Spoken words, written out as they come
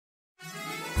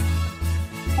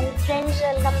friends,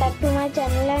 welcome back to my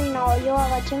channel, and now you are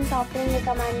watching top 10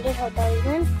 recommended hotels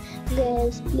in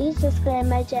Gers. Please subscribe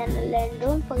my channel and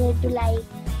don't forget to like,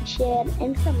 share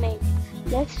and comment.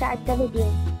 Let's start the video.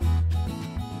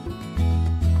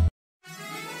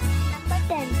 Number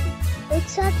 10.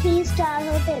 It's a 3-star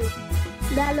hotel.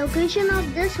 The location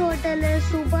of this hotel is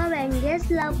superb and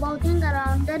guests love walking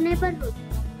around the neighborhood.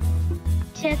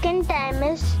 Check-in time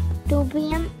is 2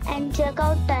 p.m. and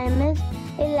check-out time is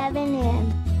 11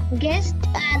 a.m. Guests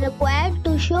are required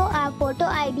to show a photo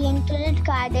ID and credit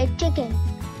card at check-in.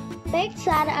 Pets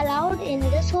are allowed in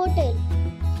this hotel.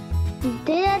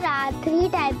 There are 3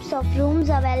 types of rooms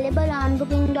available on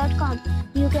booking.com.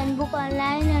 You can book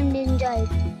online and enjoy it.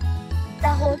 The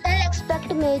hotel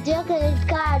accepts major credit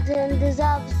cards and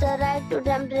reserves the right to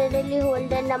temporarily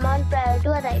hold an amount prior to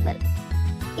arrival.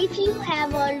 If you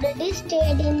have already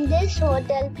stayed in this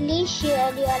hotel, please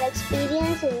share your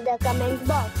experience in the comment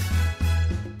box.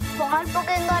 For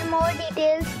booking or more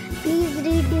details, please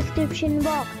read description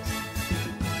box.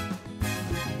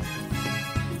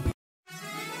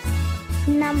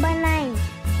 Number 9.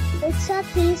 It's a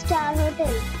 3-star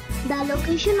hotel. The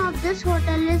location of this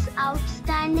hotel is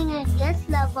outstanding and guests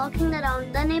love walking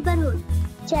around the neighborhood.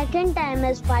 Check-in time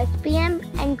is 5 p.m.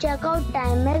 and check-out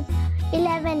time is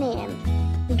 11 a.m.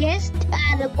 Guests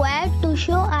are required to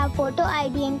show a photo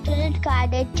ID and credit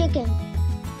card at check-in.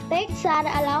 Pets are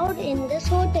allowed in this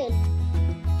hotel.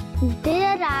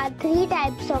 There are 3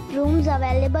 types of rooms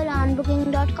available on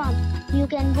booking.com. You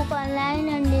can book online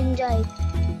and enjoy it.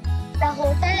 The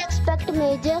hotel accepts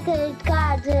major credit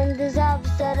cards and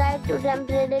reserves the right to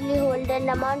temporarily hold an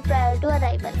amount prior to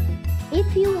arrival.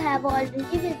 If you have already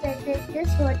visited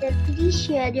this hotel, please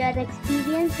share your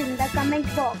experience in the comment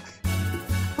box.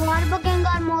 For booking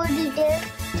or more details,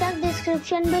 check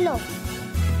description below.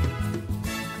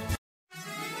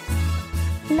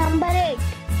 Number 8.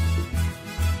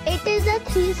 It is a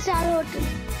 3-star hotel.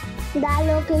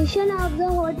 The location of the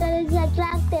hotel is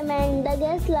attractive and the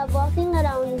guests love walking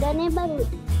around the neighborhood.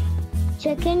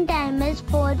 Check-in time is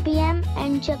 4 p.m.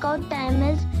 and check-out time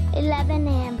is 11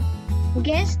 a.m.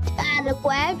 Guests are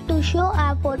required to show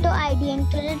a photo ID and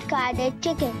credit card at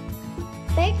check-in.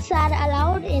 Pets are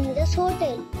allowed in this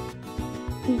hotel.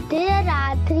 There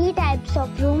are 3 types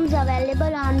of rooms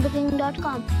available on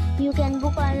booking.com. You can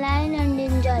book online and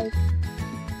enjoy it.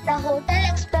 The hotel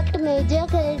accepts major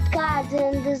credit cards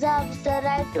and reserves the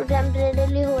right to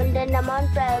temporarily hold an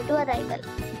amount prior to arrival.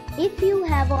 If you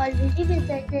have already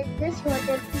visited this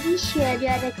hotel, please share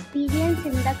your experience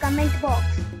in the comment box.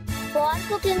 For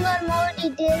booking or more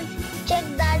details, check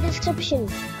the description.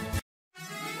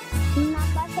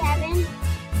 Number 7.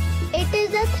 It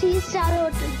is a 3-star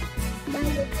hotel. The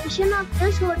location of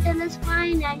this hotel is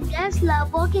fine and guests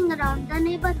love walking around the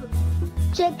neighborhood.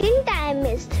 Check-in time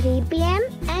is 3 p.m.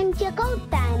 and check-out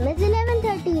time is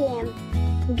 11:30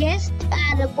 a.m. Guests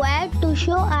are required to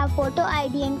show a photo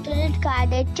ID and credit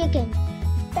card at check-in.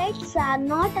 Pets are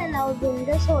not allowed in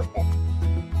this hotel.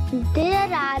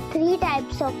 There are 3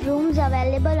 types of rooms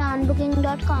available on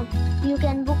booking.com. You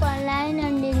can book online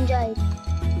and enjoy it.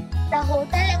 The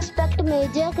hotel accepts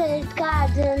major credit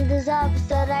cards and reserves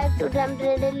the right to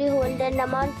temporarily hold an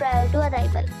amount prior to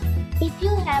arrival. If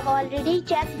you have already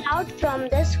checked out from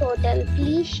this hotel,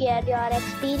 please share your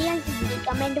experience in the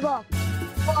comment box.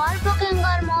 For booking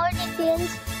or more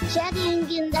details, check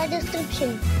link in the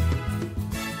description.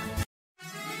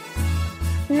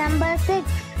 Number 6.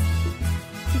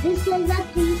 This is a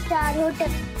 3-star hotel.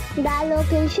 The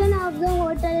location of the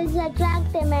hotel is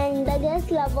attractive and the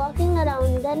guests love walking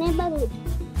around the neighborhood.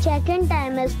 Check-in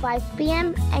time is 5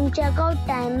 p.m. and check-out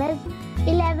time is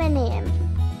 11 a.m.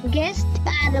 Guests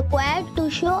are required to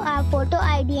show a photo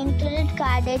ID and credit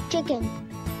card at check-in.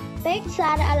 Pets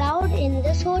are allowed in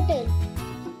this hotel.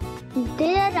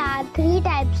 There are 3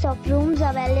 types of rooms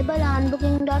available on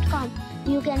booking.com.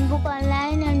 You can book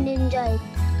online and enjoy it.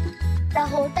 The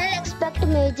hotel accepts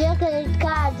major credit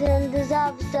cards and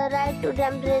reserves the right to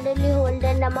temporarily hold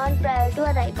an amount prior to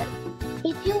arrival.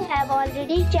 If you have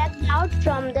already checked out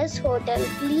from this hotel,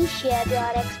 please share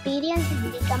your experience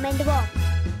in the comment box.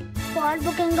 For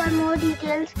booking or more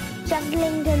details, check the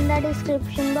link in the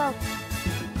description box.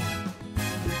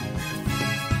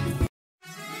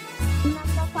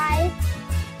 Number 5.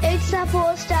 It's a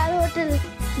 4-star hotel.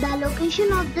 The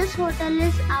location of this hotel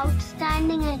is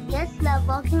outstanding and guests love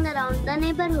walking around the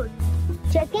neighborhood.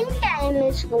 Check-in time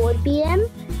is 4 p.m.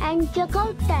 and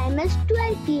check-out time is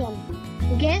 12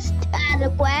 p.m. Guests are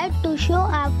required to show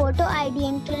a photo ID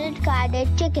and credit card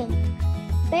at check-in.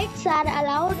 Pets are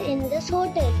allowed in this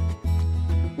hotel.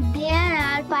 There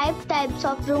are 5 types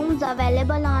of rooms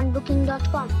available on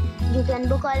booking.com. You can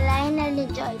book online and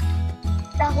enjoy it.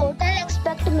 The hotel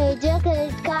expects major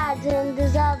credit cards and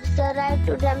reserves the right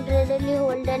to temporarily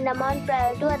hold an amount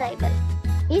prior to arrival.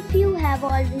 If you have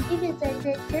already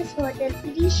visited this hotel,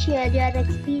 please share your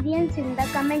experience in the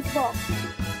comment box.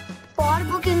 For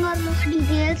booking or more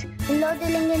details, below the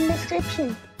link in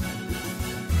description.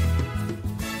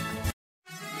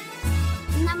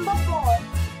 Number 4.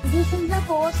 This is a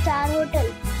 4-star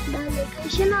hotel. The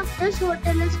location of this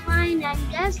hotel is fine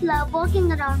and guests love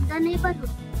walking around the neighborhood.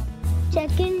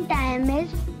 Check-in time is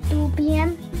 2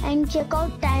 p.m. and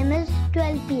check-out time is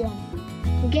 12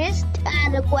 p.m. Guests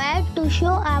are required to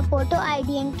show a photo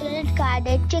ID and credit card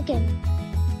at check-in.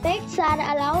 Pets are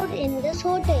allowed in this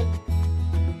hotel.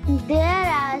 There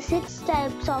are 6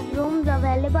 types of rooms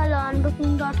available on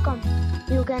booking.com.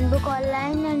 You can book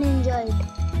online and enjoy it.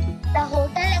 The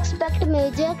hotel expects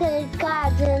major credit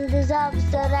cards and reserves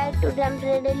the right to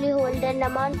temporarily hold an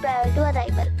amount prior to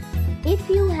arrival. If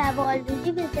you have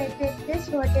already visited this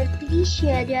hotel, please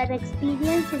share your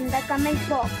experience in the comment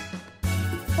box.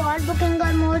 For booking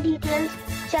or more details,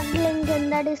 check the link in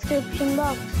the description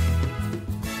box.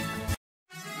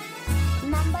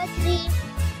 Number 3.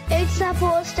 It's a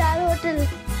 4-star hotel.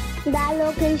 The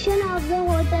location of the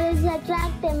hotel is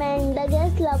attractive and the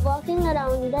guests love walking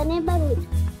around the neighborhood.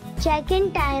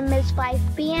 Check-in time is 5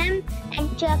 p.m.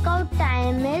 and check-out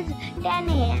time is 10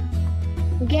 a.m.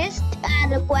 Guests are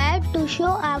required to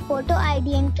show a photo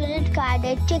ID and credit card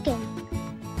at check-in.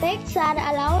 Pets are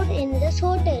allowed in this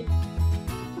hotel.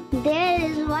 There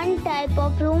is 1 type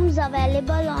of rooms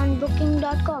available on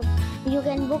booking.com. You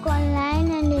can book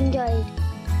online and enjoy it.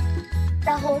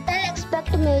 The hotel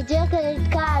expects major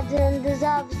credit cards and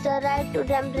reserves the right to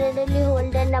temporarily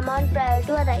hold an amount prior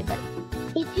to arrival.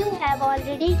 If you have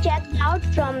already checked out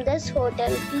from this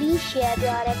hotel, please share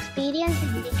your experience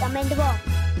in the comment box.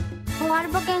 For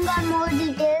booking or more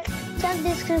details, check the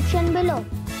description below.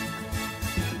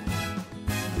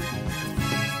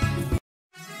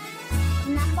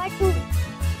 Number 2.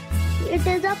 It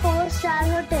is a 4-star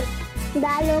hotel.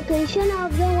 The location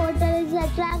of the hotel is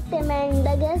attractive and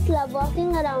the guests love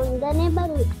walking around the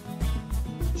neighborhood.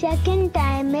 Check-in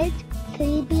time is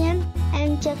 3 p.m.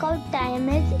 and check-out time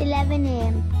is 11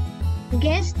 a.m.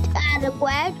 Guests are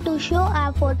required to show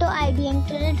a photo ID and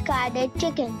credit card at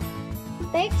check-in.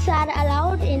 Pets are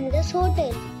allowed in this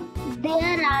hotel.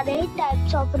 There are 8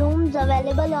 types of rooms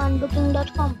available on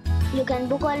booking.com. You can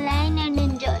book online and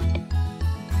enjoy it.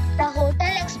 The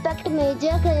hotel expects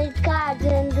major credit cards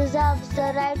and reserves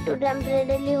the right to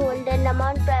temporarily hold an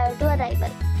amount prior to arrival.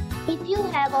 If you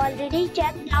have already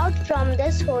checked out from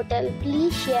this hotel,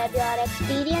 please share your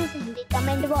experience in the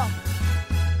comment box.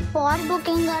 For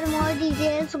booking or more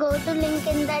details, go to link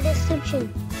in the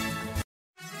description.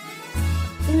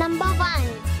 Number 1.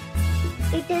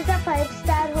 It is a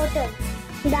 5-star hotel.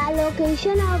 The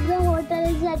location of the hotel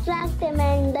is attractive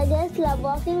and the guests love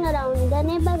walking around the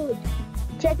neighborhood.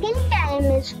 Check-in time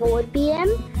is 4 p.m.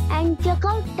 and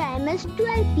check-out time is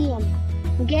 12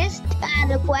 p.m. Guests are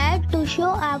required to show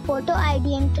a photo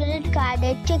ID and credit card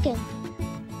at check-in.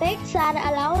 Pets are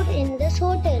allowed in this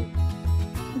hotel.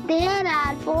 There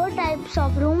are 4 types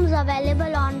of rooms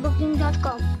available on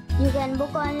booking.com. You can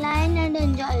book online and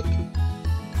enjoy it.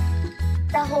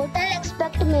 The hotel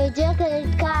expects major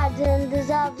credit cards and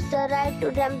reserves the right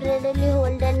to temporarily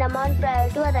hold an amount prior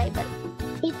to arrival.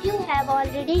 If you have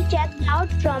already checked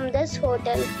out from this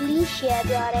hotel, please share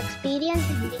your experience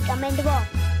in the comment box.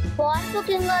 For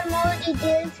booking or more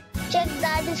details, check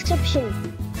the description.